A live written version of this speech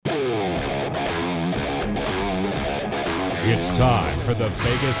It's time for the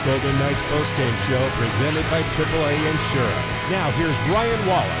Vegas Golden Knights postgame show presented by AAA Insurance. Now here's Ryan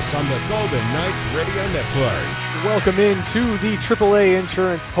Wallace on the Golden Knights Radio Network. Welcome into the AAA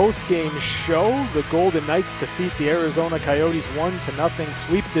Insurance postgame show. The Golden Knights defeat the Arizona Coyotes 1-0,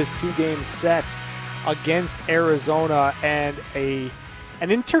 sweep this two-game set against Arizona, and an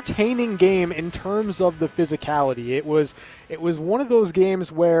entertaining game in terms of the physicality. It was one of those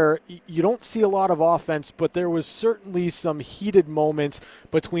games where you don't see a lot of offense, but there was certainly some heated moments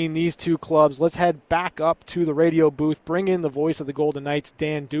between these two clubs. Let's head back up to the radio booth, bring in the voice of the Golden Knights,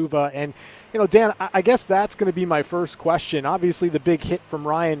 Dan D'Uva. And, Dan, I guess that's going to be my first question. Obviously, the big hit from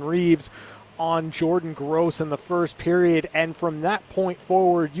Ryan Reaves on Jordan Gross in the first period, and from that point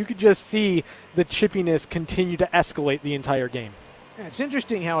forward, you could just see the chippiness continue to escalate the entire game. It's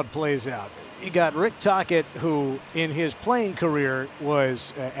interesting how it plays out. You got Rick Tocchet, who in his playing career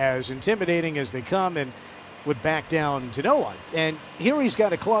was as intimidating as they come and would back down to no one. And here he's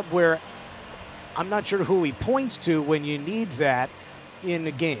got a club where I'm not sure who he points to when you need that in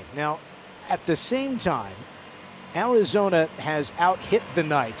a game. Now, at the same time, Arizona has out-hit the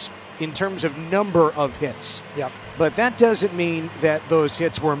Knights in terms of number of hits. Yep. But that doesn't mean that those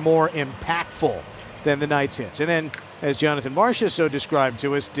hits were more impactful than the Knights' hits. And then, as Jonathan Marcia so described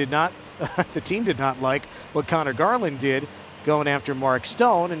to us, the team did not like what Connor Garland did going after Mark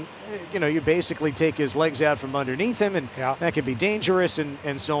Stone. And, you basically take his legs out from underneath him, and that can be dangerous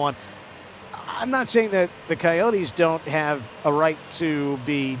and so on. I'm not saying that the Coyotes don't have a right to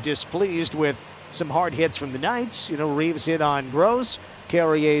be displeased with some hard hits from the Knights. Reaves hit on Gross,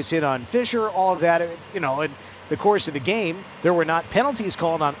 Carrier's hit on Fisher, all of that, in the course of the game. There were not penalties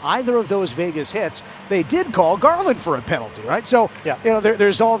called on either of those Vegas hits. They did call Garland for a penalty, right? So,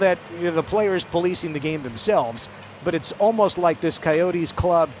 there's all that, the players policing the game themselves, but it's almost like this Coyotes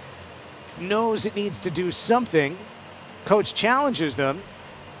club knows it needs to do something. Coach challenges them.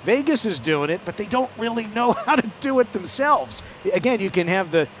 Vegas is doing it, but they don't really know how to do it themselves. Again, you can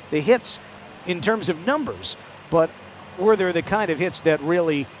have the hits in terms of numbers, but were there the kind of hits that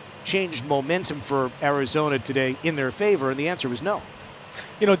really changed momentum for Arizona today in their favor? And the answer was no.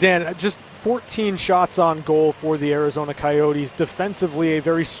 Dan, just 14 shots on goal for the Arizona Coyotes. Defensively, a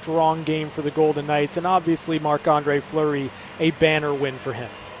very strong game for the Golden Knights, and obviously Marc-Andre Fleury, a banner win for him.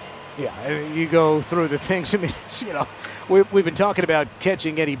 Yeah, you go through the things. I mean, we've been talking about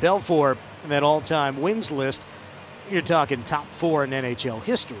catching Eddie Belfour in that all-time wins list. You're talking top 4 in NHL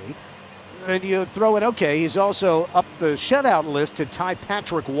history. And you throw in, he's also up the shutout list to tie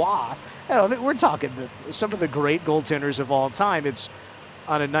Patrick Waugh. We're talking some of the great goaltenders of all time. It's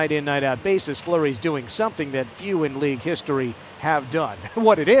on a night-in, night-out basis. Fleury's doing something that few in league history have done.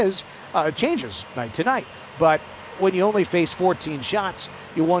 What it is changes night to night. But when you only face 14 shots,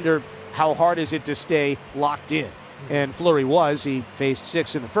 you wonder how hard is it to stay locked in. And Fleury was. He faced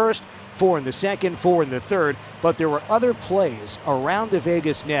 6 in the first, 4 in the second, 4 in the third. But there were other plays around the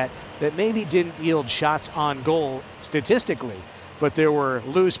Vegas net that maybe didn't yield shots on goal statistically, but there were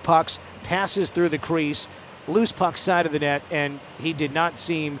loose pucks, passes through the crease, loose puck side of the net, and he did not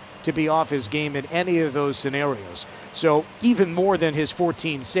seem to be off his game in any of those scenarios. So even more than his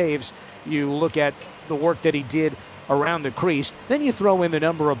 14 saves, you look at the work that he did around the crease. Then you throw in the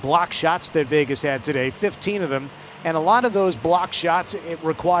number of block shots that Vegas had today, 15 of them, and a lot of those block shots, it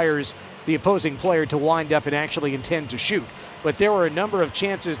requires the opposing player to wind up and actually intend to shoot. But there were a number of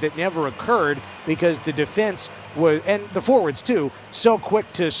chances that never occurred because the defense was, and the forwards too, so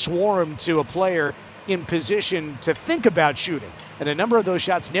quick to swarm to a player in position to think about shooting. And a number of those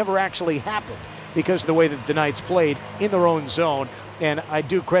shots never actually happened because of the way that the Knights played in their own zone. And I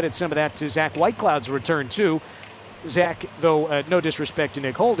do credit some of that to Zach Whitecloud's return too. Zach, though no disrespect to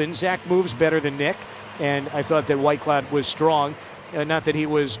Nick Holden, Zach moves better than Nick. And I thought that Whitecloud was strong. Not that he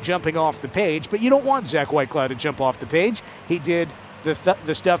was jumping off the page, but you don't want Zach Whitecloud to jump off the page. He did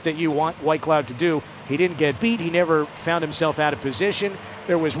the stuff that you want Whitecloud to do. He didn't get beat. He never found himself out of position.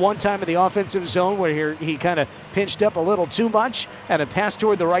 There was one time in the offensive zone where he kind of pinched up a little too much, and a pass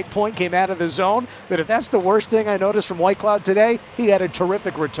toward the right point came out of the zone. But if that's the worst thing I noticed from Whitecloud today, he had a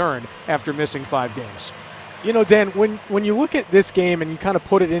terrific return after missing 5 games. Dan, when you look at this game and you kind of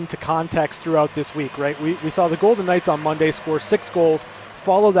put it into context throughout this week, right? We saw the Golden Knights on Monday score 6 goals,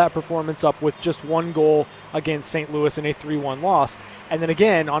 follow that performance up with just 1 goal against St. Louis in a 3-1 loss. And then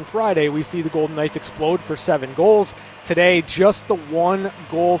again, on Friday, we see the Golden Knights explode for 7 goals. Today, just the 1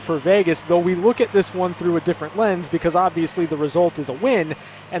 goal for Vegas, though we look at this one through a different lens because obviously the result is a win,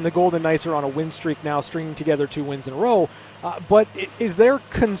 and the Golden Knights are on a win streak now, stringing together 2 wins in a row. But is there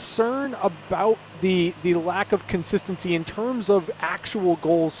concern about the lack of consistency in terms of actual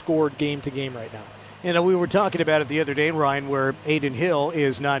goals scored game to game right now? You know, we were talking about it the other day, Ryan, where Aiden Hill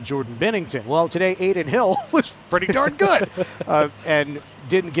is not Jordan Bennington. Well, today Aiden Hill was pretty darn good and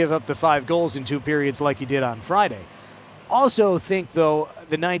didn't give up the 5 goals in 2 periods like he did on Friday. Also think, though,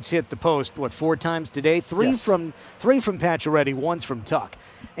 the Knights hit the post, 4 times today? 3 Yes. from Pacioretty, 1 from Tuch.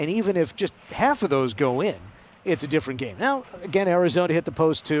 And even if just half of those go in, it's a different game. Now, again, Arizona hit the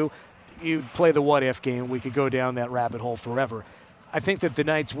post too. You play the what-if game. We could go down that rabbit hole forever. I think that the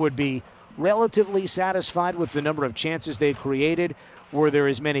Knights would be relatively satisfied with the number of chances they created. Were there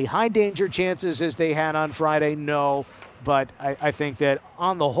as many high-danger chances as they had on Friday? No. But I think that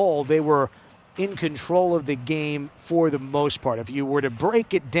on the whole, they were in control of the game for the most part. If you were to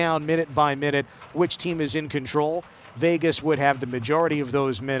break it down minute by minute, which team is in control, Vegas would have the majority of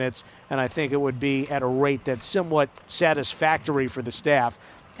those minutes, and I think it would be at a rate that's somewhat satisfactory for the staff.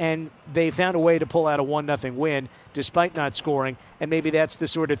 And they found a way to pull out a 1-0 win despite not scoring, and maybe that's the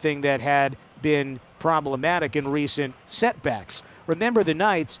sort of thing that had been problematic in recent setbacks. Remember, the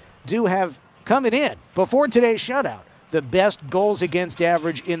Knights do have, coming in before today's shutout, the best goals against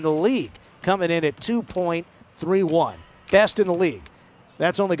average in the league, coming in at 2.31. Best in the league.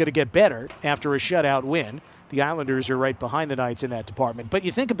 That's only going to get better after a shutout win. The Islanders are right behind the Knights in that department. But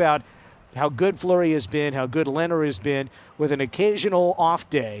you think about how good Fleury has been, how good Leonard has been, with an occasional off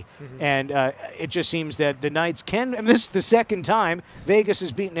day. Mm-hmm. And it just seems that the Knights can, and this is the second time Vegas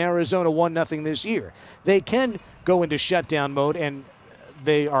has beaten Arizona 1-0 this year. They can go into shutdown mode, and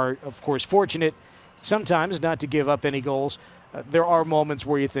they are, of course, fortunate sometimes not to give up any goals. There are moments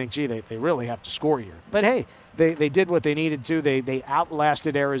where you think, gee, they really have to score here. But hey, they did what they needed to. They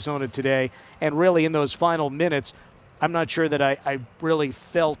outlasted Arizona today. And really in those final minutes, I'm not sure that I really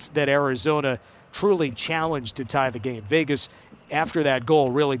felt that Arizona truly challenged to tie the game. Vegas, after that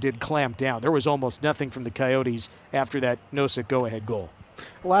goal, really did clamp down. There was almost nothing from the Coyotes after that Nosek go-ahead goal.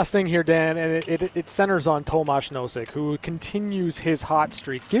 Last thing here, Dan, and it centers on Tomas Nosek, who continues his hot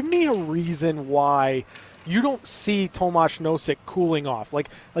streak. Give me a reason why you don't see Tomas Nosek cooling off. Like,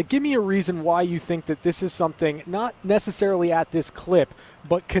 give me a reason why you think that this is something, not necessarily at this clip,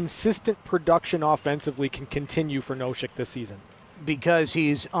 but consistent production offensively can continue for Nosek this season. Because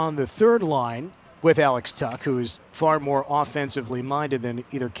he's on the third line with Alex Tuch, who is far more offensively minded than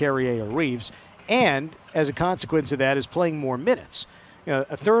either Carrier or Reeves, and as a consequence of that is playing more minutes. You know,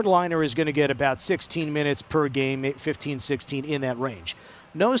 a third liner is going to get about 16 minutes per game, 15, 16 in that range.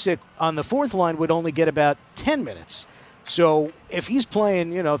 Nosek on the fourth line would only get about 10 minutes. So if he's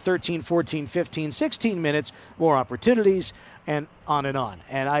playing, 13, 14, 15, 16 minutes, more opportunities, and on and on.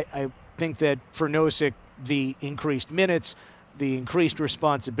 And I think that for Nosek, the increased minutes, the increased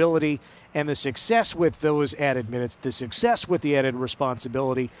responsibility, and the success with those added minutes, the success with the added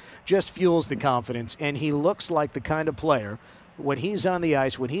responsibility just fuels the confidence. And he looks like the kind of player, when he's on the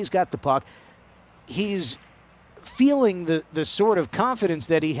ice, when he's got the puck, he's feeling the sort of confidence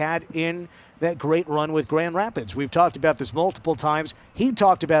that he had in that great run with Grand Rapids. We've talked about this multiple times. He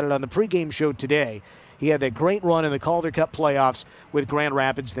talked about it on the pregame show today. He had that great run in the Calder Cup playoffs with Grand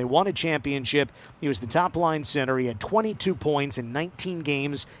Rapids. They won a championship. He was the top-line center. He had 22 points in 19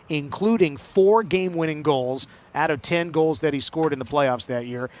 games, including 4 game-winning goals out of 10 goals that he scored in the playoffs that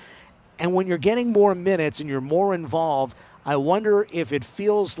year. And when you're getting more minutes and you're more involved, I wonder if it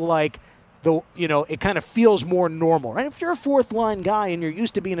feels like it kind of feels more normal. Right? If you're a fourth-line guy and you're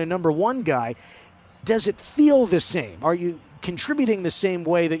used to being a number one guy, does it feel the same? Are you contributing the same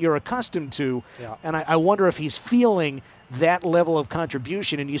way that you're accustomed to? Yeah. And I wonder if he's feeling that level of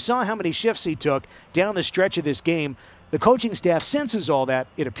contribution. And you saw how many shifts he took down the stretch of this game. The coaching staff senses all that,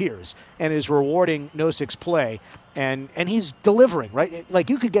 it appears, and is rewarding Nosek's play. And he's delivering, right? Like,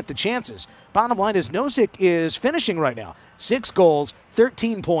 you could get the chances. Bottom line is Nosek is finishing right now. 6 goals,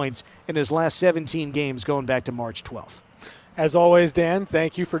 13 points in his last 17 games going back to March 12th. As always, Dan,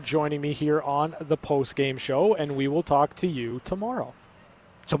 thank you for joining me here on the post-game show, and we will talk to you tomorrow.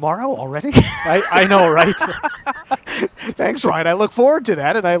 Tomorrow already? I know, right? Thanks, Ryan. I look forward to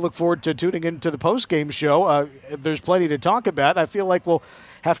that, and I look forward to tuning into the post-game show. There's plenty to talk about. I feel like we'll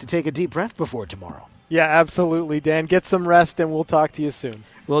have to take a deep breath before tomorrow. Yeah, absolutely, Dan. Get some rest, and we'll talk to you soon.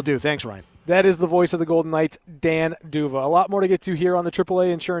 Will do. Thanks, Ryan. That is the voice of the Golden Knights, Dan D'Uva. A lot more to get to here on the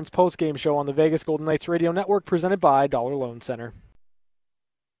AAA Insurance postgame show on the Vegas Golden Knights Radio Network, presented by Dollar Loan Center.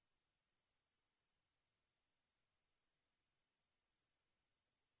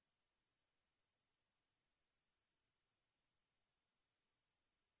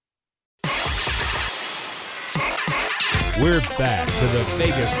 We're back to the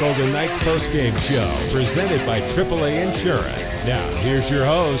Vegas Golden Knights postgame show, presented by AAA Insurance. Now, here's your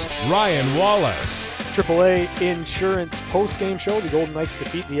host, Ryan Wallace. AAA Insurance postgame show. The Golden Knights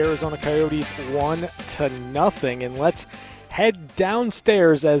defeat the Arizona Coyotes 1-0. And let's head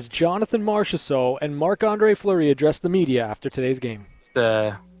downstairs as Jonathan Marchessault and Marc-Andre Fleury address the media after today's game.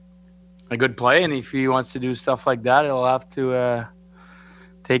 A good play, and if he wants to do stuff like that, he'll have to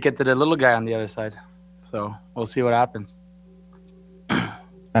take it to the little guy on the other side. So we'll see what happens.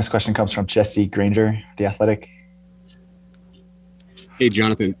 Next question comes from Jesse Granger, The Athletic. Hey,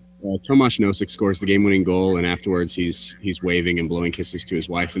 Jonathan. Tomas Nosek scores the game-winning goal, and afterwards he's waving and blowing kisses to his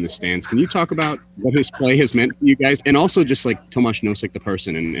wife in the stands. Can you talk about what his play has meant for you guys, and also just like Tomas Nosek, the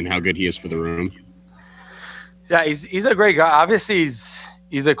person, and how good he is for the room? Yeah, he's a great guy. Obviously,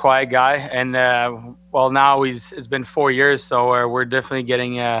 he's a quiet guy, and now it's been 4 years, so we're definitely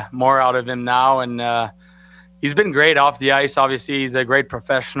getting more out of him now, and he's been great off the ice. Obviously, he's a great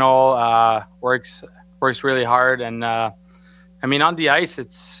professional, works really hard, and on the ice,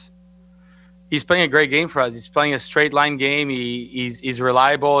 he's playing a great game for us. He's playing a straight line game. He's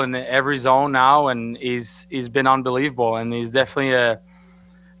reliable in every zone now, and he's been unbelievable. And he's definitely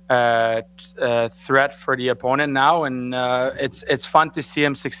a threat for the opponent now. And it's fun to see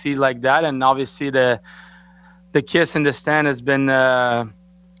him succeed like that. And obviously the kiss in the stand has been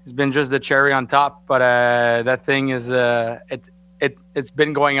just the cherry on top. But that thing is it's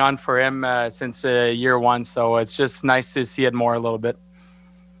been going on for him since year one. So it's just nice to see it more a little bit.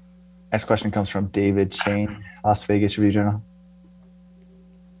 Next question comes from David Shane, Las Vegas Review-Journal.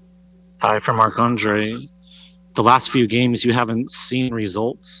 Hi, from Marc-Andre. The last few games, you haven't seen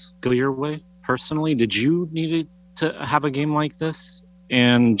results go your way personally. Did you need to have a game like this?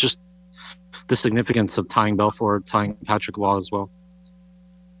 And just the significance of tying Belfour, tying Patrick Roy as well.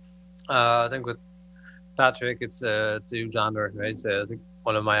 I think with Patrick, it's a huge honor, right? So I think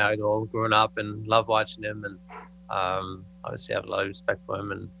one of my idols growing up and love watching him, and obviously I have a lot of respect for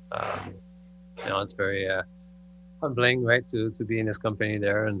him, and it's very humbling, right, to be in his company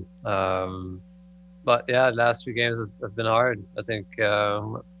there. And but yeah, the last few games have been hard. I think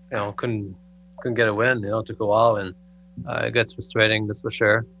couldn't get a win. It took a while, and it gets frustrating, that's for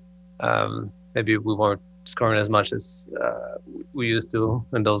sure. Maybe we weren't scoring as much as we used to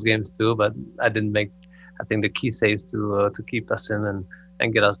in those games too, but I didn't make, I think, the key saves to keep us in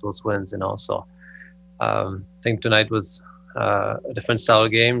and get us those wins. So I think tonight was a different style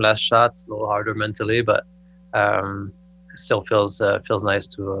of game. Last shots a little harder mentally, but it still feels nice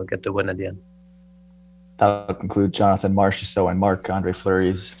to get the win at the end. That will conclude Jonathan Marchessault and Marc-Andre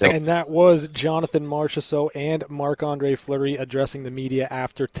Fleury's. And that was Jonathan Marchessault and Marc-Andre Fleury addressing the media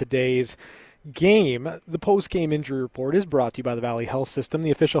after today's game. The post-game injury report is brought to you by the Valley Health System,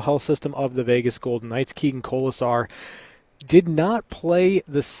 the official health system of the Vegas Golden Knights. Keegan Kolesar did not play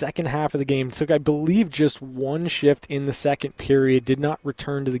the second half of the game. Took, I believe, just one shift in the second period. Did not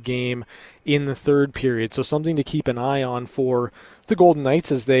return to the game in the third period. So something to keep an eye on for the Golden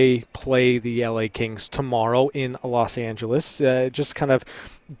Knights as they play the LA Kings tomorrow in Los Angeles. Just kind of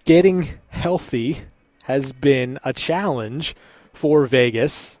getting healthy has been a challenge for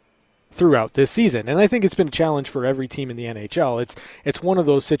Vegas throughout this season. And I think it's been a challenge for every team in the NHL. It's one of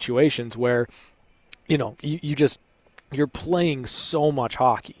those situations where, you're playing so much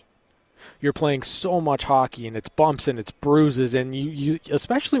hockey. You're playing so much hockey, and it's bumps and it's bruises, and you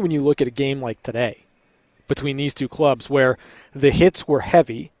especially when you look at a game like today between these two clubs where the hits were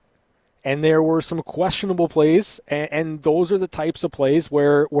heavy and there were some questionable plays, and those are the types of plays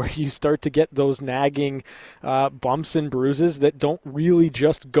where you start to get those nagging bumps and bruises that don't really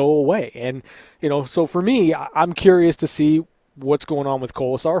just go away. And, so for me, I'm curious to see what's going on with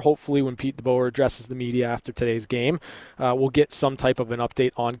Kolesar. Hopefully when Pete DeBoer addresses the media after today's game, we'll get some type of an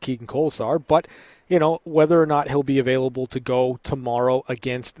update on Keegan Kolesar. But, whether or not he'll be available to go tomorrow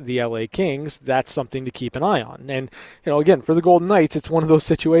against the LA Kings, that's something to keep an eye on. And, again, for the Golden Knights, it's one of those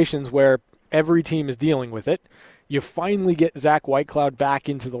situations where every team is dealing with it. You finally get Zach Whitecloud back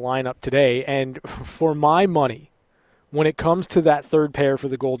into the lineup today, and for my money, when it comes to that third pair for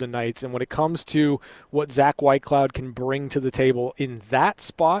the Golden Knights and when it comes to what Zach Whitecloud can bring to the table in that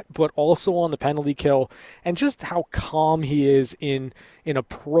spot, but also on the penalty kill, and just how calm he is in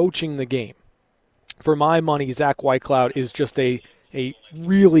approaching the game. For my money, Zach Whitecloud is just a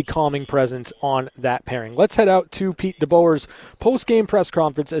really calming presence on that pairing. Let's head out to Pete DeBoer's post-game press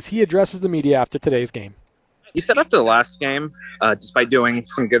conference as he addresses the media after today's game. You said after the last game, despite doing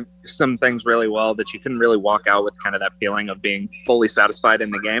some things really well, that you couldn't really walk out with kind of that feeling of being fully satisfied in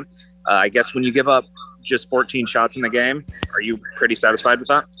the game. I guess when you give up just 14 shots in the game, are you pretty satisfied with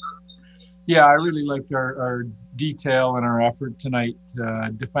that? Yeah, I really liked our detail and our effort tonight,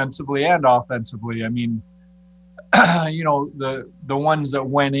 defensively and offensively. I mean, the ones that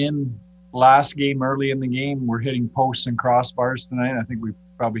went in last game, early in the game, we're hitting posts and crossbars tonight. I think we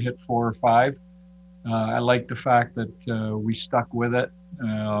probably hit 4 or 5. I like the fact that we stuck with it.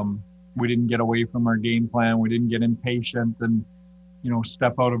 We didn't get away from our game plan. We didn't get impatient and,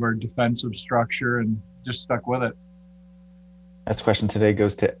 step out of our defensive structure, and just stuck with it. Next question today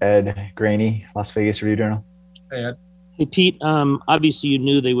goes to Ed Graney, Las Vegas Review-Journal. Hey, Ed. Hey, Pete, obviously you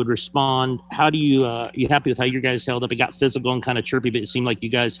knew they would respond. How do you happy with how you guys held up? It got physical and kind of chirpy, but it seemed like you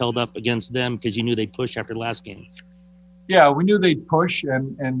guys held up against them because you knew they'd push after the last game. Yeah, we knew they'd push.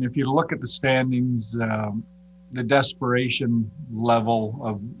 And if you look at the standings, the desperation level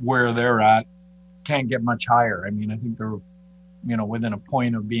of where they're at can't get much higher. I mean, I think they're, within a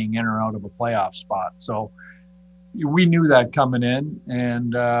point of being in or out of a playoff spot. So we knew that coming in.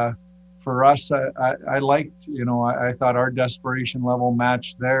 And for us, I liked, I thought our desperation level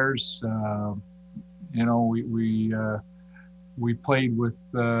matched theirs. We played with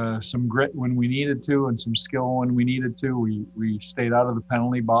some grit when we needed to and some skill when we needed to. We stayed out of the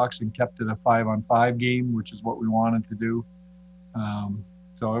penalty box and kept it a 5-on-5 game, which is what we wanted to do.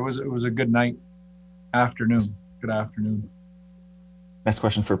 So it was a good afternoon. Good afternoon. Next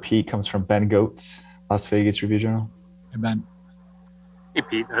question for Pete comes from Ben Goetz, Las Vegas Review-Journal. Hey, Ben. Hey,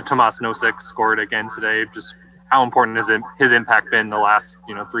 Pete. Tomas Nosek scored again today. Just how important has his impact been the last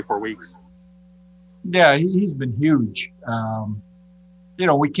 3-4 weeks? Yeah, he's been huge.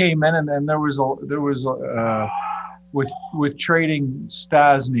 We came in and there was with trading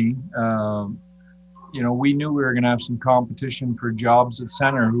Stastny, we knew we were going to have some competition for jobs at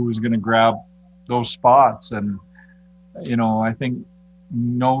center. Who was going to grab those spots? And I think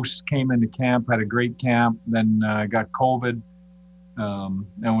Nos came into camp, had a great camp, then got COVID.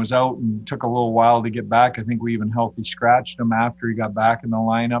 And was out and took a little while to get back. I think we even healthy scratched him after he got back in the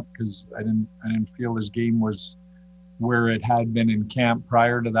lineup because I didn't feel his game was where it had been in camp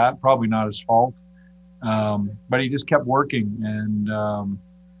prior to that. Probably not his fault, but he just kept working, and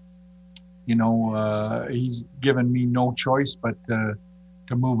he's given me no choice but to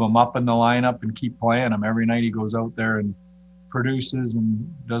move him up in the lineup and keep playing him. Every night he goes out there and produces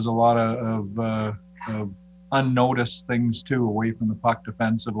and does a lot of unnoticed things too away from the puck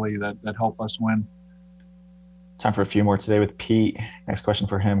defensively that help us win. Time for a few more today with Pete. Next question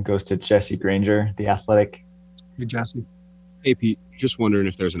for him goes to Jesse Granger, The Athletic. Hey, Jesse. Hey, Pete. Just wondering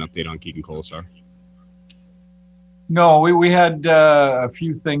if there's an update on Keegan Kolesar. No, we had a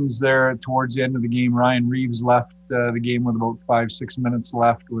few things there towards the end of the game. Ryan Reeves left the game with about 5-6 minutes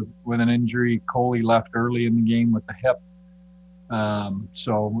left with an injury. Coley left early in the game with the hip.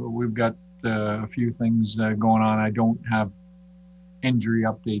 So we've got a few things going on. I don't have injury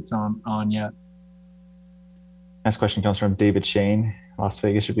updates on yet. Next question comes from David Shane, Las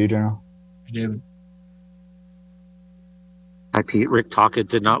Vegas Review-Journal. Hey, David. Hi, Pete. Rick Tocchet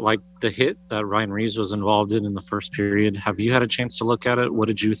did not like the hit that Ryan Reeves was involved in the first period. Have you had a chance to look at it? What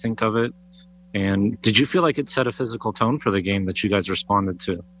did you think of it? And did you feel like it set a physical tone for the game that you guys responded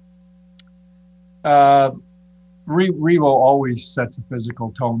to? Revo always sets a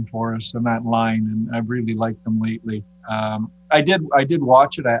physical tone for us in that line, and I've really liked them lately. I did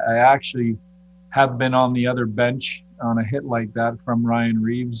watch it. I actually have been on the other bench on a hit like that from Ryan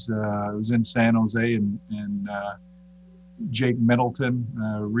Reeves. It was in San Jose, and Jake Middleton.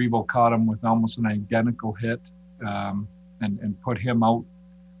 Revo caught him with almost an identical hit and put him out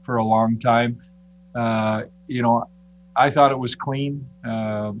for a long time. I thought it was clean.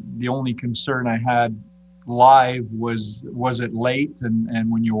 The only concern I had live was it late,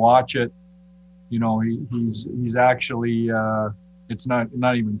 and when you watch it, he's actually it's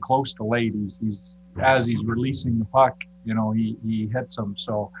not even close to late. He's as he's releasing the puck, he hits him.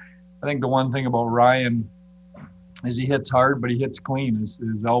 So I think the one thing about Ryan is he hits hard, but he hits clean. His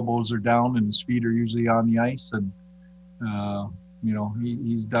elbows are down and his feet are usually on the ice, and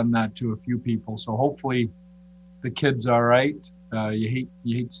he's done that to a few people. So hopefully the kid's all right. You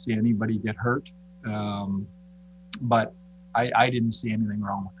hate to see anybody get hurt. But I didn't see anything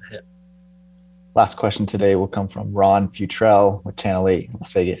wrong with the hit. Last question today will come from Ron Futrell with Channel 8,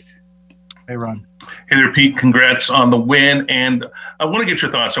 Las Vegas. Hey, Ron. Hey there, Pete. Congrats on the win. And I want to get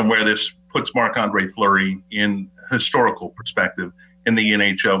your thoughts on where this puts Marc-Andre Fleury in historical perspective in the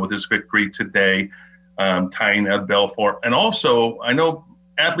NHL with his victory today, tying Ed Belfour. And also, I know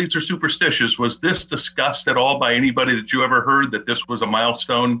athletes are superstitious. Was this discussed at all by anybody that you ever heard that this was a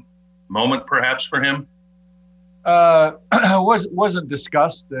milestone moment perhaps for him? Wasn't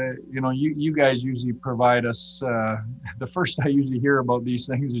discussed. You guys usually provide us the first I usually hear about these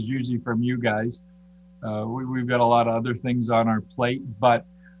things is usually from you guys. We've got a lot of other things on our plate, but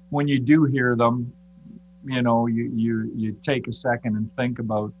when you do hear them, you take a second and think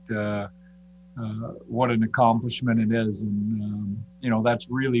about what an accomplishment it is. And, that's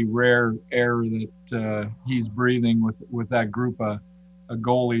really rare air that he's breathing with that group of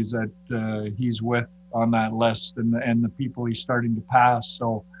goalies that he's with on that list and the people he's starting to pass.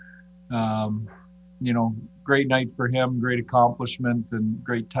 So, great night for him, great accomplishment, and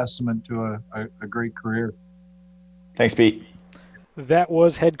great testament to a great career. Thanks, Pete. That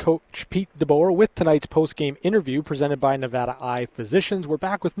was head coach Pete DeBoer with tonight's postgame interview presented by Nevada Eye Physicians. We're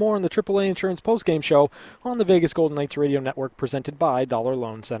back with more on the AAA Insurance postgame show on the Vegas Golden Knights Radio Network presented by Dollar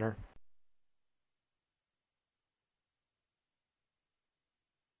Loan Center.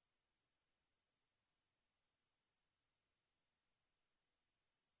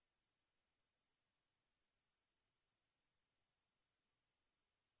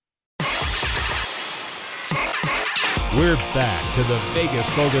 We're back to the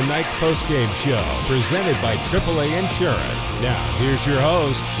Vegas Golden Knights postgame show presented by AAA Insurance. Now, here's your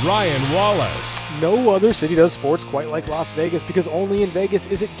host, Ryan Wallace. No other city does sports quite like Las Vegas because only in Vegas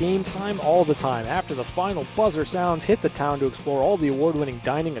is it game time all the time. After the final buzzer sounds, hit the town to explore all the award-winning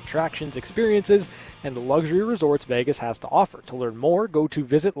dining, attractions, experiences, and the luxury resorts Vegas has to offer. To learn more, go to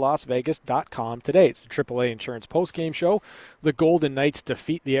visitlasvegas.com today. It's the AAA Insurance postgame show. The Golden Knights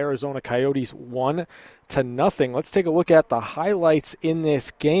defeat the Arizona Coyotes 1-0. Let's take a look at the highlights in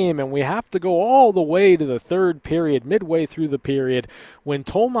this game, and we have to go all the way to the third period, midway through the period, when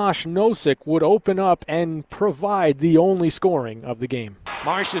Tomas Nosek would open up and provide the only scoring of the game.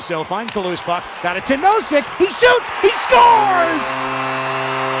 Marchessault finds the loose puck, got it to Nosek, he shoots, he scores!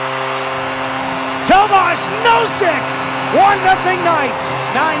 Tomas Nosek! 1-0 Knights,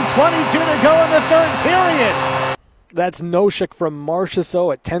 9:22 to go in the third period. That's Nosek from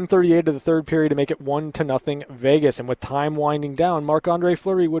Marchessault at 10:38 of the third period to make it 1-0 Vegas. And with time winding down, Marc-Andre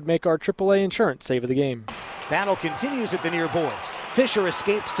Fleury would make our AAA Insurance save of the game. Battle continues at the near boards. Fisher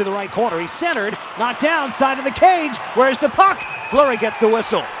escapes to the right corner. He's centered, knocked down, side of the cage. Where's the puck? Fleury gets the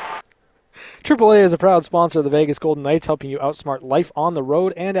whistle. AAA is a proud sponsor of the Vegas Golden Knights, helping you outsmart life on the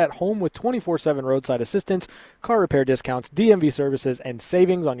road and at home with 24/7 roadside assistance, car repair discounts, DMV services, and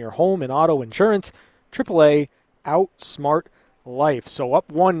savings on your home and auto insurance. AAA, outsmart life. So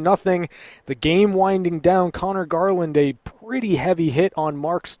up 1-0, the game winding down. Connor Garland, a pretty heavy hit on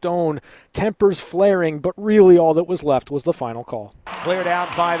Mark Stone, tempers flaring, but really all that was left was the final call. Cleared out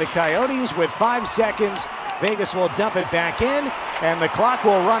by the Coyotes with 5 seconds. Vegas will dump it back in, and the clock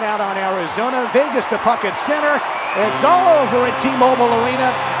will run out on Arizona. Vegas, the puck at center. It's all over at T-Mobile Arena.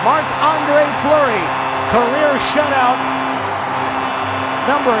 Marc-Andre Fleury, career shutout,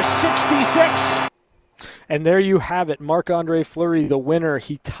 number 66. And there you have it, Marc-Andre Fleury, the winner.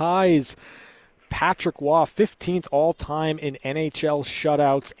 He ties Patrick Waugh, 15th all-time in NHL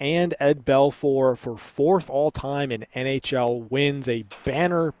shutouts, and Ed Belfour for 4th all-time in NHL wins. A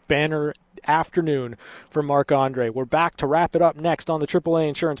banner afternoon for Marc-Andre. We're back to wrap it up next on the AAA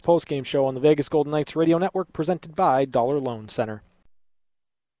Insurance postgame show on the Vegas Golden Knights Radio Network, presented by Dollar Loan Center.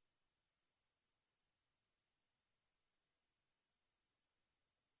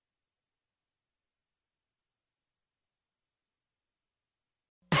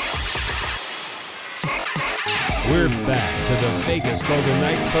 We're back to the Vegas Golden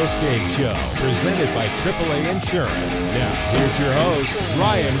Knights postgame show presented by AAA Insurance. Now, here's your host,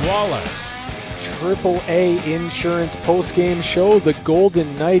 Ryan Wallace. AAA Insurance postgame show. The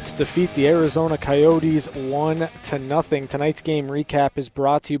Golden Knights defeat the Arizona Coyotes 1-0. Tonight's game recap is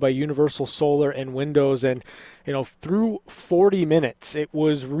brought to you by Universal Solar and Windows. And, through 40 minutes, it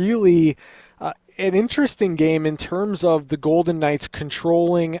was really an interesting game in terms of the Golden Knights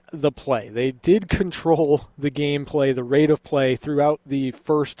controlling the play. They did control the gameplay, the rate of play throughout the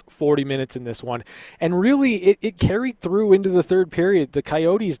first 40 minutes in this one. And really, it carried through into the third period. The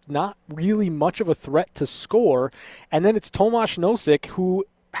Coyotes not really much of a threat to score. And then it's Tomas Nosek, who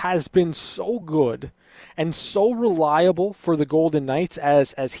has been so good and so reliable for the Golden Knights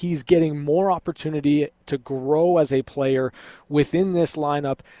as he's getting more opportunity to grow as a player within this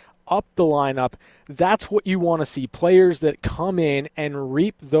lineup, up the lineup. That's what you want to see, players that come in and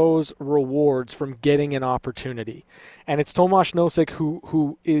reap those rewards from getting an opportunity. And it's Tomas Nosek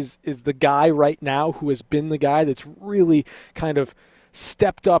who is the guy right now, who has been the guy that's really kind of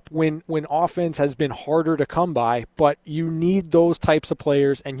stepped up when offense has been harder to come by. But you need those types of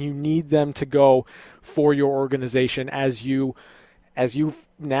players, and you need them to go for your organization as you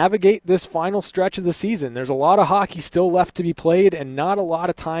navigate this final stretch of the season. There's a lot of hockey still left to be played and not a lot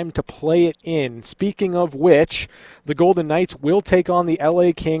of time to play it in. Speaking of which, the Golden Knights will take on the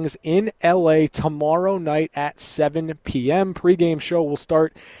LA Kings in LA tomorrow night at 7 p.m. Pre-game show will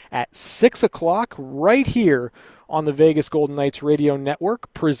start at 6 o'clock right here on the Vegas Golden Knights Radio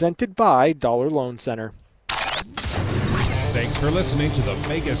Network, presented by Dollar Loan Center. Thanks for listening to the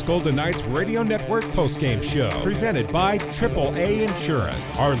Vegas Golden Knights Radio Network postgame show, presented by AAA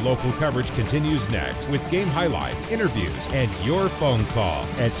Insurance. Our local coverage continues next with game highlights, interviews, and your phone calls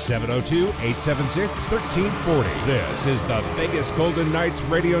at 702-876-1340. This is the Vegas Golden Knights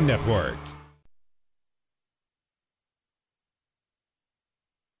Radio Network.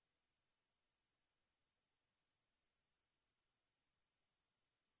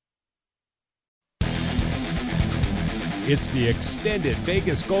 It's the extended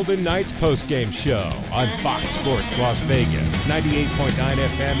Vegas Golden Knights postgame show on Fox Sports Las Vegas, 98.9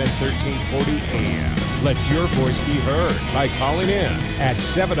 FM and 1340 AM. Let your voice be heard by calling in at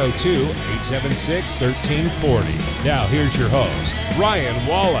 702-876-1340. Now here's your host, Ryan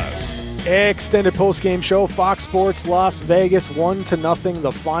Wallace. Extended postgame show, Fox Sports Las Vegas, 1-0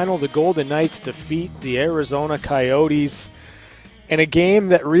 the final. The Golden Knights defeat the Arizona Coyotes in a game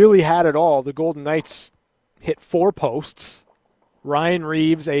that really had it all. The Golden Knights hit 4 posts. Ryan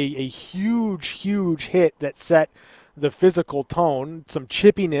Reaves, a huge hit that set the physical tone. Some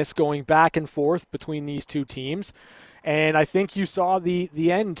chippiness going back and forth between these two teams. And I think you saw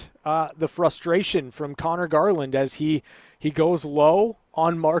the end, the frustration from Connor Garland as he goes low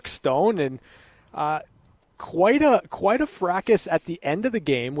on Mark Stone. And quite a fracas at the end of the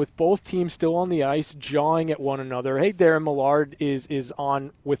game with both teams still on the ice, jawing at one another. Hey, Darren Millard is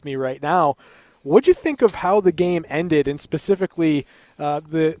on with me right now. What'd you think of how the game ended, and specifically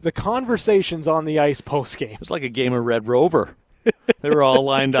the conversations on the ice post-game? It was like a game of Red Rover. They were all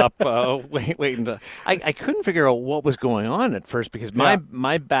lined up waiting to – I couldn't figure out what was going on at first because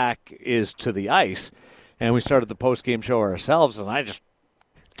my back is to the ice, and we started the post-game show ourselves, and I just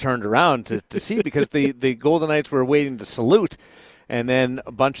turned around to see because the Golden Knights were waiting to salute. And then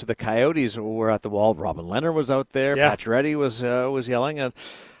a bunch of the Coyotes were at the wall. Robin Leonard was out there. Yeah. Pacioretty was yelling. And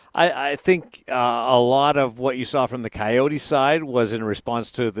I think a lot of what you saw from the Coyotes side was in response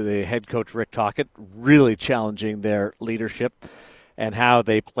to the head coach, Rick Tocchet, really challenging their leadership and how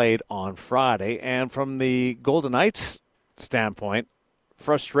they played on Friday. And from the Golden Knights standpoint,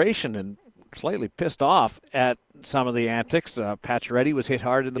 frustration and slightly pissed off at some of the antics. Pacioretty was hit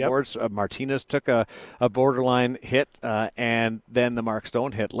hard in the boards. Martinez took a borderline hit, and then the Mark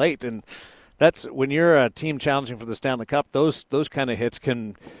Stone hit late. And that's when you're a team challenging for the Stanley Cup, those kind of hits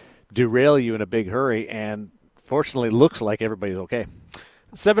can derail you in a big hurry, and fortunately looks like everybody's okay.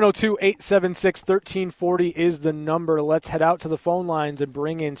 702-876-1340 is the number. Let's head out to the phone lines and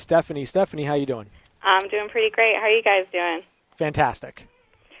bring in Stephanie. Stephanie, how you doing? I'm doing pretty great. How are you guys doing? Fantastic.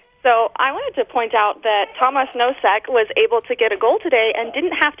 So I wanted to point out that Tomas Nosek was able to get a goal today and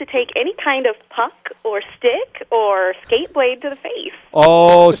didn't have to take any kind of puck or stick or skate blade to the face.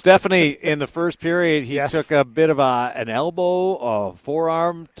 Oh, Stephanie, in the first period, he took a bit of an elbow, a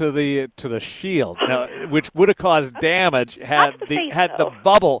forearm to the shield, which would have caused damage had the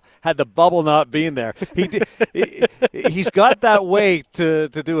bubble not been there. He's got that way to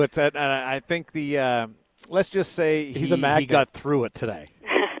do it, and I think let's just say he got through it today.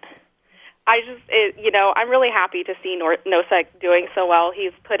 I'm really happy to see Nosek doing so well.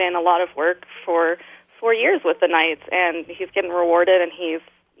 He's put in a lot of work for 4 years with the Knights, and he's getting rewarded, and he's,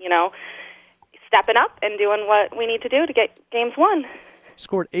 stepping up and doing what we need to do to get games won.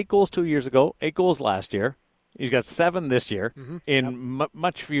 Scored 8 goals 2 years ago, 8 goals last year. He's got 7 this year in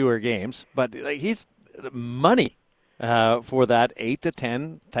much fewer games, but he's money for that 8 to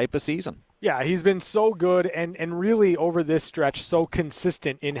 10 type of season. Yeah, he's been so good and really over this stretch so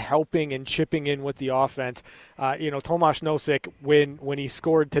consistent in helping and chipping in with the offense. Tomas Nosek, when he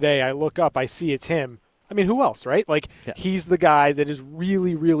scored today, I look up, I see it's him. I mean, who else, right? He's the guy that is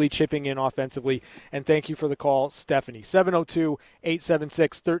really, really chipping in offensively. And thank you for the call, Stephanie.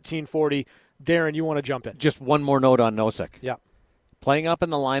 702-876-1340. Darren, you want to jump in? Just one more note on Nosek. Yeah. Playing up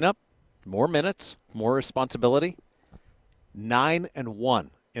in the lineup, more minutes, more responsibility, 9-1.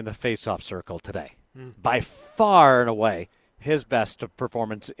 In the face-off circle today. By far and away his best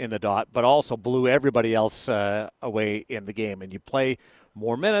performance in the dot, but also blew everybody else away in the game. And you play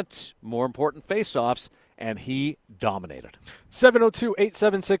more minutes, more important face-offs, and he dominated.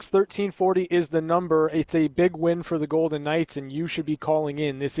 702-876-1340 is the number. It's a big win for the Golden Knights, and you should be calling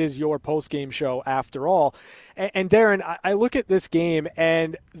in. This is your post-game show after all. And Darren, I look at this game,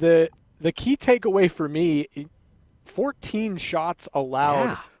 and the key takeaway for me, 14 shots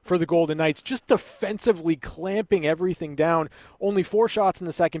allowed for the Golden Knights, just defensively clamping everything down. Only 4 shots in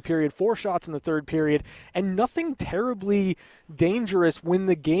the second period, 4 shots in the third period, and nothing terribly dangerous when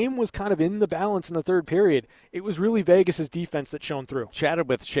the game was kind of in the balance in the third period. It was really Vegas' defense that shone through. Chatted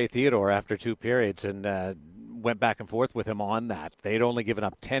with Shea Theodore after 2 periods, and went back and forth with him on that. They'd only given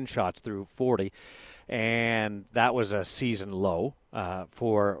up 10 shots through 40, and that was a season low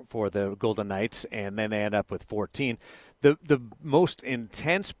for the Golden Knights, and then they end up with 14. The most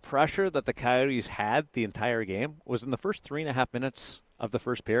intense pressure that the Coyotes had the entire game was in the first 3.5 minutes of the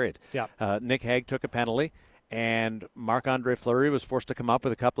first period. Yeah. Nick Hague took a penalty, and Marc-Andre Fleury was forced to come up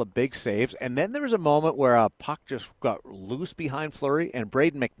with a couple of big saves. And then there was a moment where a puck just got loose behind Fleury, and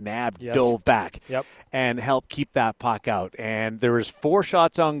Braden McNabb dove back and helped keep that puck out. And there was 4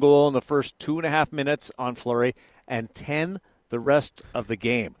 shots on goal in the first 2.5 minutes on Fleury, and 10 the rest of the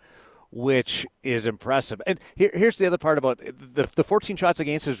game, which is impressive. And here's the other part about it. The 14 shots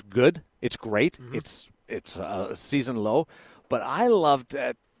against is good. It's great. It's a season low. But I loved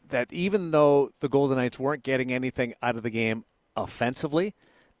that even though the Golden Knights weren't getting anything out of the game offensively,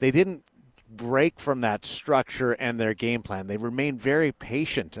 they didn't break from that structure and their game plan. They remained very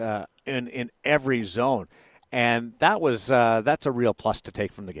patient in every zone. And that's a real plus to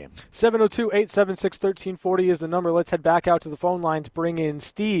take from the game. 702-876-1340 is the number. Let's head back out to the phone line to bring in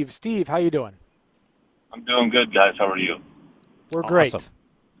Steve. Steve, how you doing? I'm doing good, guys. How are you? We're great. Awesome.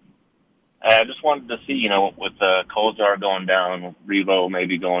 I just wanted to see, with Kozar going down, Revo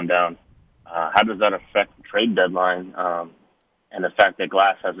maybe going down, how does that affect the trade deadline? And the fact that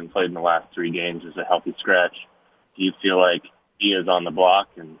Glass hasn't played in the last 3 games is a healthy scratch. Do you feel like he is on the block?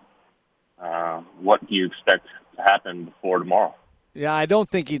 And what do you expect to happen before tomorrow? Yeah, I don't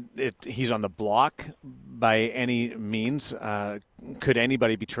think he's on the block by any means. Could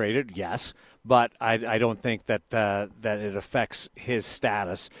anybody be traded? Yes, but I don't think that it affects his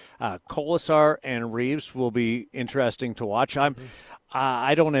status. Kolesar and Reeves will be interesting to watch.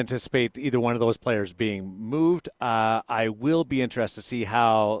 I don't anticipate either one of those players being moved. I will be interested to see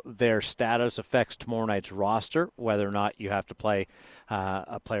how their status affects tomorrow night's roster, whether or not you have to play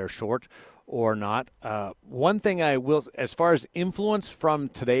a player short or not. One thing I will, as far as influence from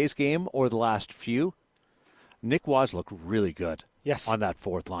today's game or the last few, Nick Waz looked really good on that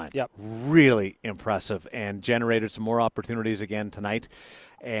fourth line. Yep. Really impressive and generated some more opportunities again tonight.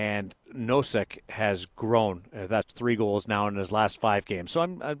 And Nosek has grown. That's 3 goals now in his last 5 games.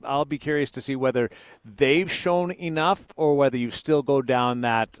 So I'll be curious to see whether they've shown enough or whether you still go down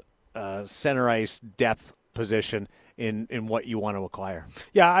that center ice depth position in what you want to acquire.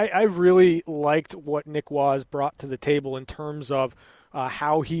 Yeah, I really liked what Nick Waz brought to the table in terms of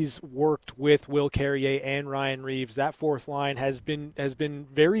how he's worked with Will Carrier and Ryan Reeves. That fourth line has been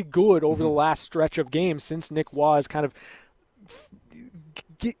very good over the last stretch of games since Nick Waz kind of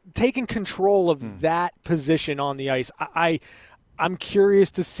taken control of that position on the ice. I'm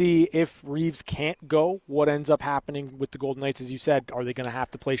curious to see if Reeves can't go, what ends up happening with the Golden Knights. As you said, are they going to have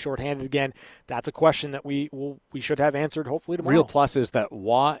to play shorthanded again? That's a question that we should have answered hopefully tomorrow. Real plus is that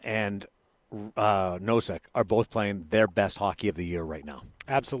Waugh and Nosek are both playing their best hockey of the year right now.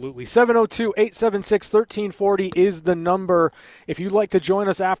 Absolutely. 702-876-1340 is the number. If you'd like to join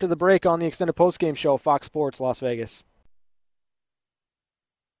us after the break on the extended postgame show, Fox Sports Las Vegas.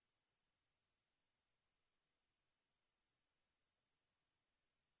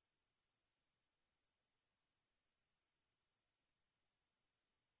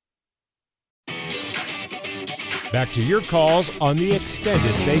 Back to your calls on the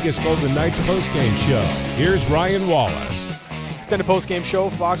extended Vegas Golden Knights postgame show. Here's Ryan Wallace. Extended postgame show,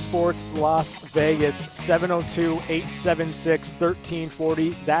 Fox Sports Las Vegas,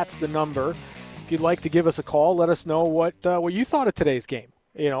 702-876-1340. That's the number. If you'd like to give us a call, let us know what you thought of today's game.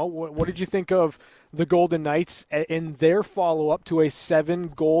 What did you think of the Golden Knights in their follow-up to a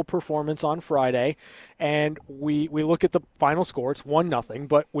 7-goal performance on Friday? And we look at the final score. It's 1-0,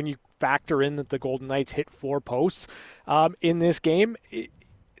 but when you factor in that the Golden Knights hit 4 posts in this game,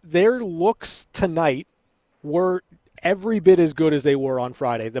 their looks tonight were every bit as good as they were on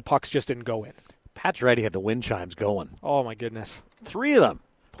Friday. The pucks just didn't go in. Pacioretty had the wind chimes going. Oh, my goodness. 3 of them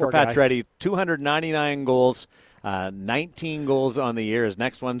Poor for Pacioretty. 299 goals. 19 goals on the year. His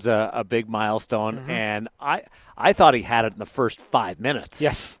next one's a big milestone, and I thought he had it in the first 5 minutes.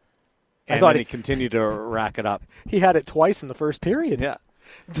 Yes. And then he continued to rack it up. He had it twice in the first period. Yeah.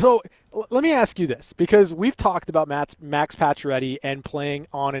 So let me ask you this, because we've talked about Max Pacioretty and playing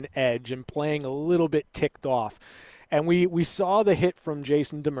on an edge and playing a little bit ticked off. And we saw the hit from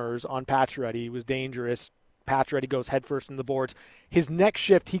Jason Demers on Pacioretty. It was dangerous. Pacioretty goes headfirst in the boards. His next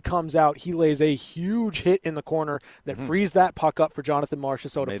shift, he comes out. He lays a huge hit in the corner that frees that puck up for Jonathan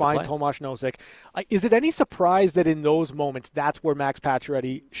Marchessault to find Tomas Nosek. Is it any surprise that in those moments, that's where Max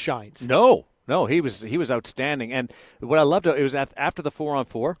Pacioretty shines? No, he was outstanding. And what I loved, it was after the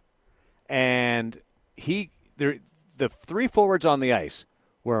 4-on-4, and the 3 forwards on the ice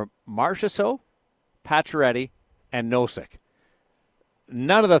were Marchessault, Pacioretty, and Nosek.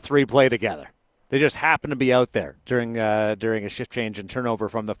 None of the three play together. They just happen to be out there during a shift change and turnover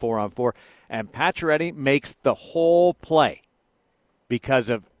from the 4-on-4. And Pacioretty makes the whole play because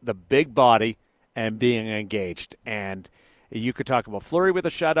of the big body and being engaged. And you could talk about Fleury with a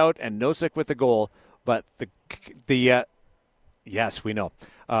shutout and Nosek with the goal, but the yes, we know.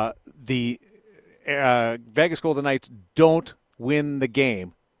 The Vegas Golden Knights don't win the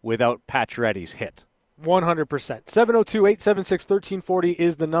game without Pacioretty's hit. 100%. 702-876-1340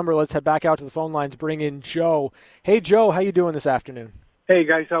 is the number. Let's head back out to the phone lines. Bring in Joe. Hey, Joe, how you doing this afternoon? Hey,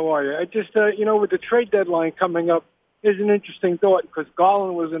 guys, how are you? I just, with the trade deadline coming up, here's an interesting thought, because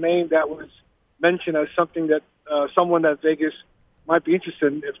Garland was a name that was mentioned as something that someone that Vegas might be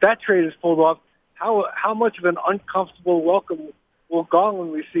interested in. If that trade is pulled off, how much of an uncomfortable welcome will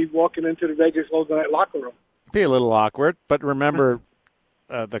Garland receive walking into the Vegas Golden Knight locker room? Be a little awkward, but remember,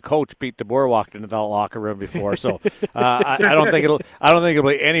 the coach Pete DeBoer walked into that locker room before, so I don't think it'll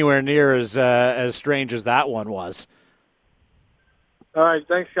be anywhere near as strange as that one was. All right,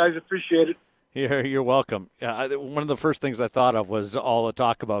 thanks, guys. Appreciate it. You're welcome. One of the first things I thought of was all the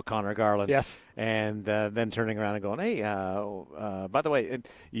talk about Connor Garland. Yes, and then turning around and going, "Hey, by the way,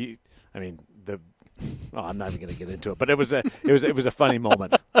 I'm not even going to get into it, but it was a funny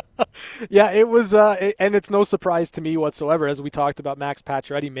moment." Yeah, it was, and it's no surprise to me whatsoever, as we talked about Max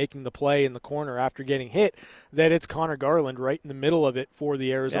Pacioretty making the play in the corner after getting hit, that it's Connor Garland right in the middle of it for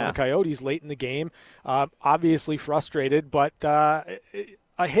the Arizona Coyotes late in the game. Obviously frustrated, but a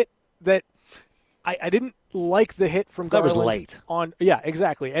hit that I didn't like the hit from Garland. That was late.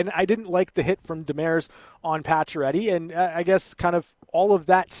 Exactly. And I didn't like the hit from Demers on Pacioretty, and I guess kind of all of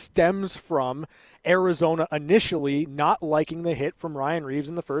that stems from Arizona initially not liking the hit from Ryan Reeves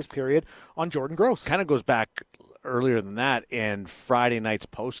in the first period on Jordan Gross. Kind of goes back earlier than that in Friday night's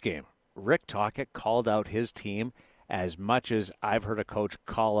postgame. Rick Tocchet called out his team as much as I've heard a coach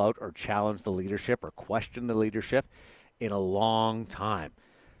call out or challenge the leadership or question the leadership in a long time.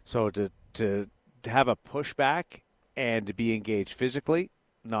 So to have a pushback and to be engaged physically,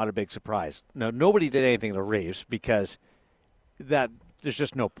 not a big surprise. Now, nobody did anything to Reeves because there's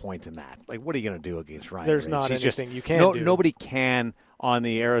just no point in that. Like, what are you going to do against Ryan There's Reeves? not anything you can do. Nobody can on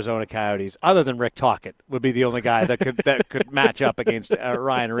the Arizona Coyotes, other than Rick Tocchet, would be the only guy that could match up against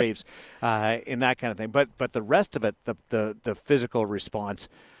Ryan Reeves in that kind of thing. But the rest of it, the physical response,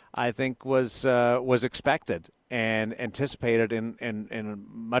 I think was expected and anticipated in a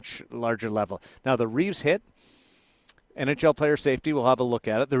much larger level. Now, the Reeves hit, NHL player safety will have a look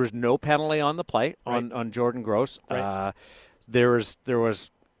at it. There was no penalty on the play on Jordan Gross. Right. There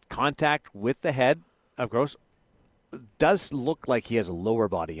was contact with the head of Gross. Does look like he has a lower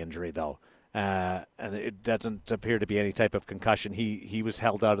body injury, though. And it doesn't appear to be any type of concussion. He was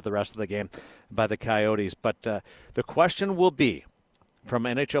held out of the rest of the game by the Coyotes. But the question will be, from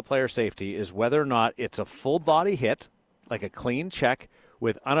NHL player safety, is whether or not it's a full body hit, like a clean check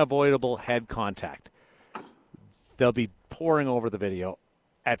with unavoidable head contact. They'll be poring over the video.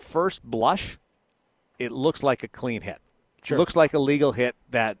 At first blush, it looks like a clean hit. Sure. Looks like a legal hit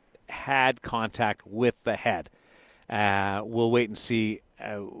that had contact with the head. We'll wait and see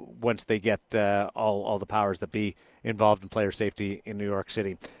once they get all the powers that be involved in player safety in New York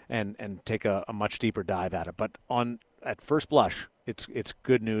City and take a much deeper dive at it. But at first blush, it's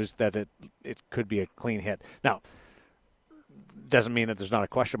good news that it could be a clean hit. Now, doesn't mean that there's not a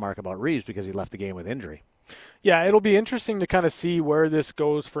question mark about Reeves because he left the game with injury. Yeah, it'll be interesting to kind of see where this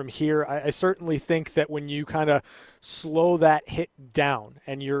goes from here. I certainly think that when you kind of slow that hit down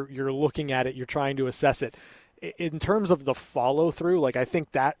and you're looking at it, you're trying to assess it, in terms of the follow-through, like I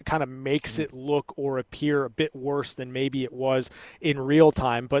think that kind of makes it look or appear a bit worse than maybe it was in real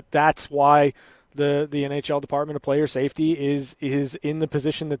time. But that's why the NHL Department of Player Safety is in the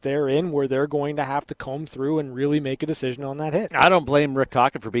position that they're in, where they're going to have to comb through and really make a decision on that hit. I don't blame Rick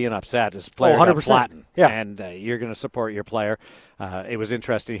Tocchet for being upset. His player got flattened. Yeah. And you're going to support your player. It was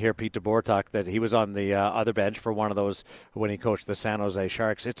interesting to hear Pete DeBoer talk that he was on the other bench for one of those when he coached the San Jose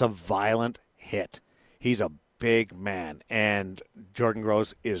Sharks. It's a violent hit. He's a big man, and Jordan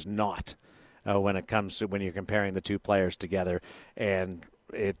Gross is not when you're comparing the two players together. And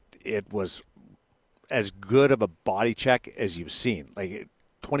it was as good of a body check as you've seen. Like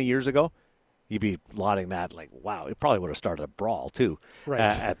 20 years ago, you'd be lauding that like, wow, it probably would have started a brawl too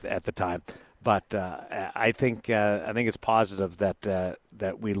at the time. But I think it's positive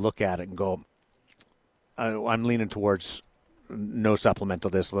that we look at it and go, I'm leaning towards no supplemental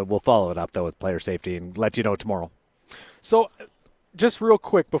discipline. We'll follow it up, though, with player safety and let you know tomorrow. So just real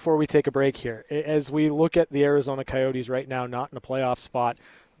quick before we take a break here, as we look at the Arizona Coyotes right now, not in a playoff spot,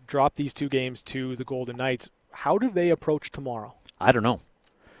 drop these 2 games to the Golden Knights. How do they approach tomorrow? I don't know.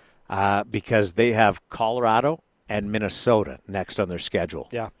 Because they have Colorado and Minnesota next on their schedule.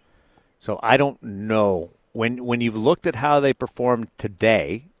 Yeah. So I don't know. When you've looked at how they performed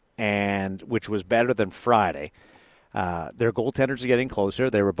today, and which was better than Friday, their goaltenders are getting closer.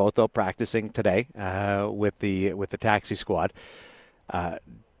 They were both out practicing today with the taxi squad.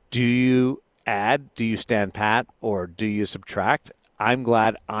 Do you add? Do you stand pat, or do you subtract? I'm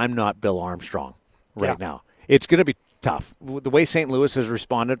glad I'm not Bill Armstrong right now. It's going to be tough. The way St. Louis has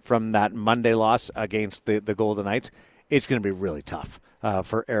responded from that Monday loss against the Golden Knights, it's going to be really tough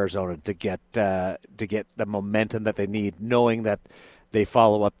for Arizona to get the momentum that they need, knowing that they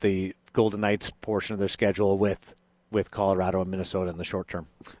follow up the Golden Knights portion of their schedule with Colorado and Minnesota in the short term.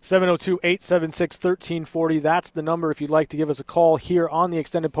 702-876-1340. That's the number if you'd like to give us a call here on the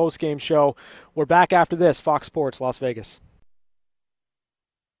Extended Postgame Show. We're back after this. Fox Sports, Las Vegas.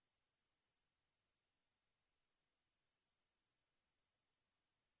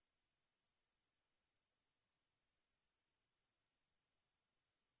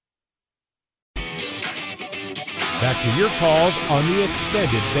 Back to your calls on the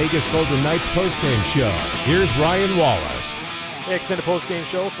Extended Vegas Golden Knights postgame show. Here's Ryan Wallace. The Extended Postgame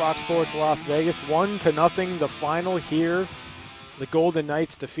Show, Fox Sports Las Vegas. 1-0, the final here. The Golden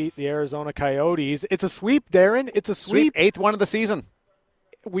Knights defeat the Arizona Coyotes. It's a sweep, Darren. It's a sweep. 8th one of the season.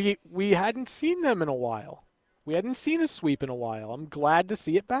 We hadn't seen them in a while. We hadn't seen a sweep in a while. I'm glad to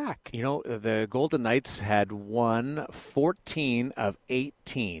see it back. You know, the Golden Knights had won 14 of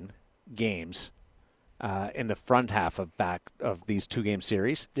 18 games in the front half of these 2-game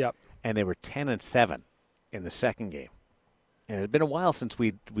series. Yep. And they were 10-7 in the second game. And it had been a while since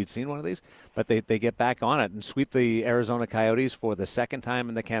we'd seen one of these, but they get back on it and sweep the Arizona Coyotes for the second time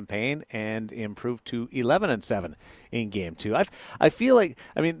in the campaign and improve to 11-7 in Game 2. I feel like,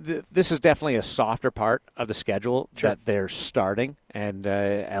 this is definitely a softer part of the schedule that they're starting, and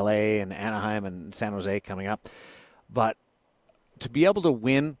L.A. and Anaheim and San Jose coming up. But to be able to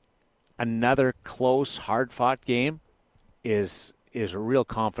win another close, hard-fought game is a real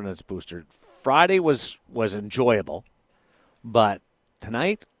confidence booster. Friday was enjoyable, but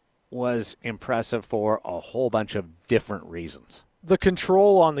tonight was impressive for a whole bunch of different reasons. The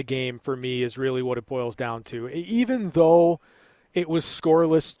control on the game for me is really what it boils down to. Even though it was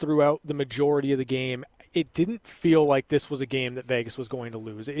scoreless throughout the majority of the game, it didn't feel like this was a game that Vegas was going to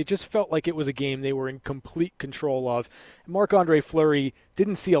lose. It just felt like it was a game they were in complete control of. Marc-Andre Fleury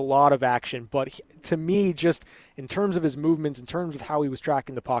didn't see a lot of action, but to me, just in terms of his movements, in terms of how he was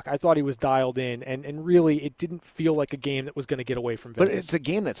tracking the puck, I thought he was dialed in, and really it didn't feel like a game that was going to get away from Vegas. But it's a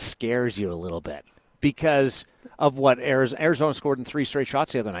game that scares you a little bit because of what Arizona scored in 3 straight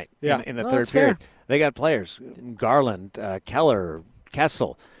shots the other night in the third period. Fair. They got players, Garland, Keller,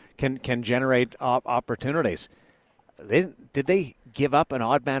 Kessel, can generate opportunities. Did they give up an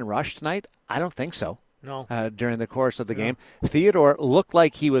odd man rush tonight? I don't think so. No. During the course of the game, Theodore looked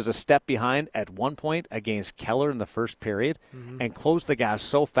like he was a step behind at one point against Keller in the first period, and closed the gap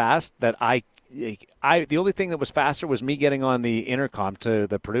so fast that the only thing that was faster was me getting on the intercom to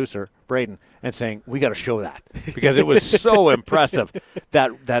the producer Braden and saying, "We got to show that," because it was so impressive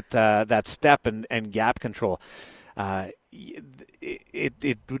that step and gap control.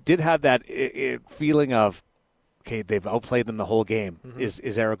 It did have that feeling of, okay, they've outplayed them the whole game. Is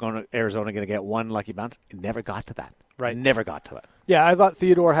Arizona going to get one lucky bounce? It never got to that. Right. Never got to it. Yeah, I thought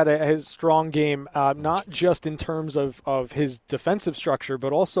Theodore had his strong game, not just in terms of his defensive structure,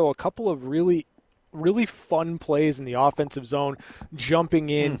 but also a couple of really fun plays in the offensive zone, jumping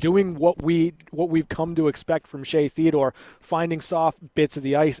in, doing what we've come to expect from Shea Theodore, finding soft bits of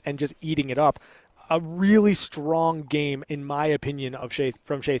the ice and just eating it up. A really strong game, in my opinion,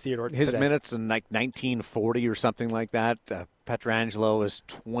 from Shea Theodore His today. minutes in like 1940 or something like that. Pietrangelo is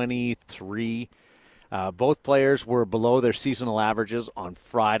 23. Both players were below their seasonal averages on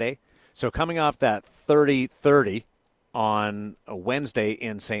Friday. So coming off that 30-30 on a Wednesday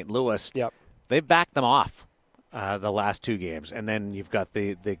in St. Louis, they've backed them off the last 2 games. And then you've got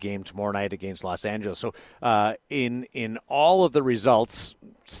the game tomorrow night against Los Angeles. So in all of the results,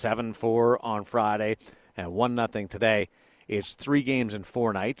 7-4 on Friday and 1-0 today, it's 3 games in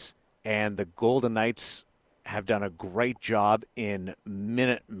 4 nights. And the Golden Knights have done a great job in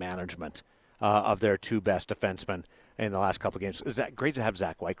minute management of their 2 best defensemen in the last couple of games. Is that great to have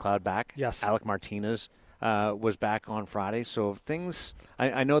Zach Whitecloud back? Yes. Alec Martinez was back on Friday. So things,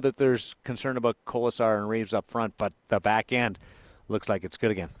 I know that there's concern about Kolasar and Reeves up front, but the back end looks like it's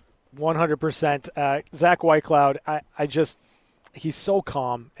good again. 100%. Zach Whitecloud, He's so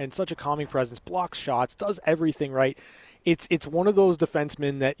calm and such a calming presence, blocks shots, does everything right. It's one of those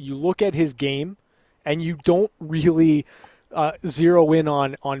defensemen that you look at his game and you don't really zero in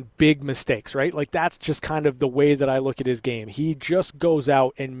on big mistakes, right? Like that's just kind of the way that I look at his game. He just goes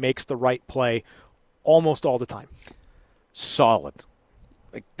out and makes the right play almost all the time. Solid.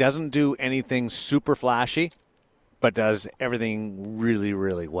 Like doesn't do anything super flashy, but does everything really,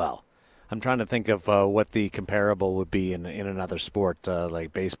 really well. I'm trying to think of what the comparable would be in another sport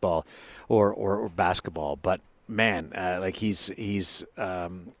like baseball or basketball. But man, like he's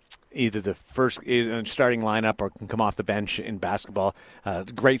either the first starting lineup or can come off the bench in basketball.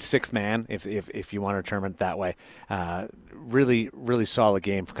 Great sixth man, if you want to term it that way. Really, really solid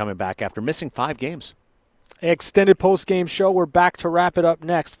game for coming back after missing 5 games. Extended post-game show. We're back to wrap it up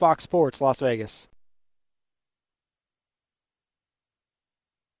next. Fox Sports, Las Vegas.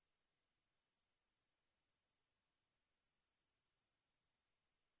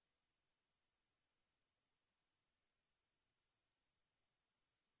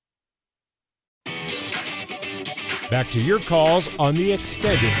 Back to your calls on the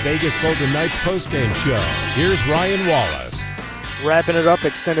extended Vegas Golden Knights postgame show. Here's Ryan Wallace. Wrapping it up,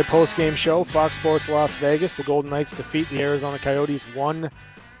 extended postgame show, Fox Sports Las Vegas. The Golden Knights defeat the Arizona Coyotes 1-0,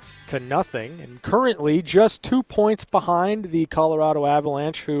 and currently just 2 points behind the Colorado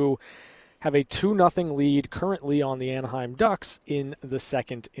Avalanche, who have a 2-0 lead currently on the Anaheim Ducks in the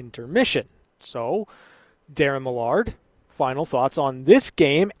second intermission. So, Darren Millard, final thoughts on this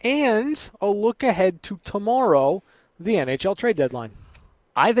game and a look ahead to tomorrow, the NHL trade deadline.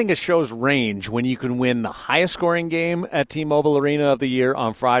 I think it shows range when you can win the highest scoring game at T-Mobile Arena of the year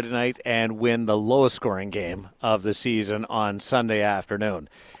on Friday night and win the lowest scoring game of the season on Sunday afternoon,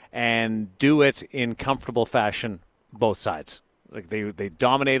 and do it in comfortable fashion, both sides. Like they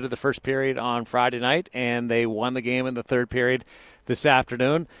dominated the first period on Friday night, and they won the game in the third period this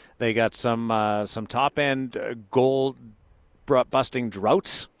afternoon. They got some top-end goal busting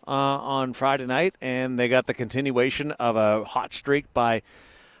droughts on Friday night, and they got the continuation of a hot streak by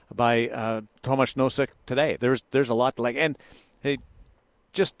Tomas Nosek today. There's a lot to like, and hey,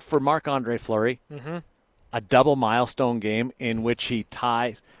 just for Marc-Andre Fleury, a double milestone game in which he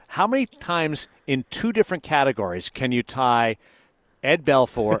ties. How many times in 2 different categories can you tie Ed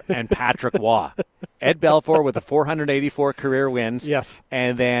Belfour and Patrick Waugh? Ed Belfour with the 484 career wins. Yes.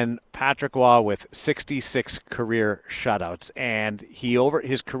 And then Patrick Waugh with 66 career shutouts. And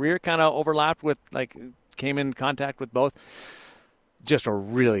his career kind of overlapped with, like, came in contact with both. Just a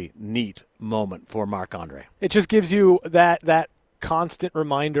really neat moment for Marc-Andre. It just gives you that constant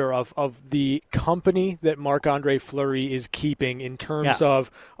reminder of the company that Marc-Andre Fleury is keeping in terms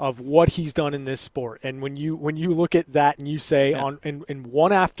of what he's done in this sport. And when you look at that and you say in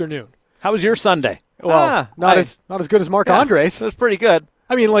one afternoon, how was your Sunday? Well, not as good as Marc-Andre's. It was pretty good.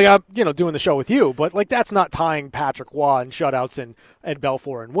 I mean, like I'm doing the show with you, but like that's not tying Patrick Waugh and shutouts and Ed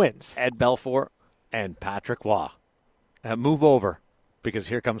Belfour and wins. Ed Belfour and Patrick Waugh. Move over, because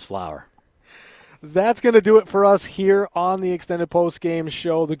here comes Flower. That's going to do it for us here on the Extended Post-Game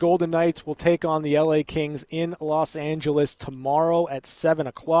Show. The Golden Knights will take on the LA Kings in Los Angeles tomorrow at 7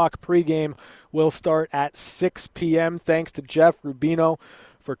 o'clock. Pre-game will start at 6 p.m. Thanks to Jeff Rubino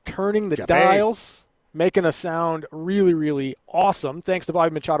for turning the dials, making us sound really, really awesome. Thanks to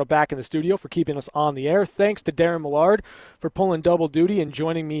Bobby Machado back in the studio for keeping us on the air. Thanks to Darren Millard for pulling double duty and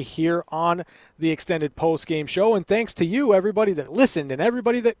joining me here on the Extended Post-Game Show. And thanks to you, everybody that listened and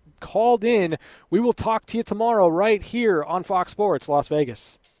everybody that called in. We will talk to you tomorrow right here on Fox Sports Las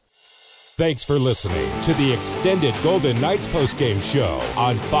Vegas. Thanks for listening to the extended Golden Knights postgame show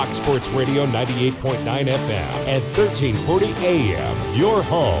on Fox Sports Radio 98.9 FM and 1340 AM. Your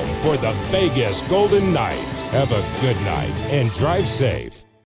home for the Vegas Golden Knights. Have a good night and drive safe.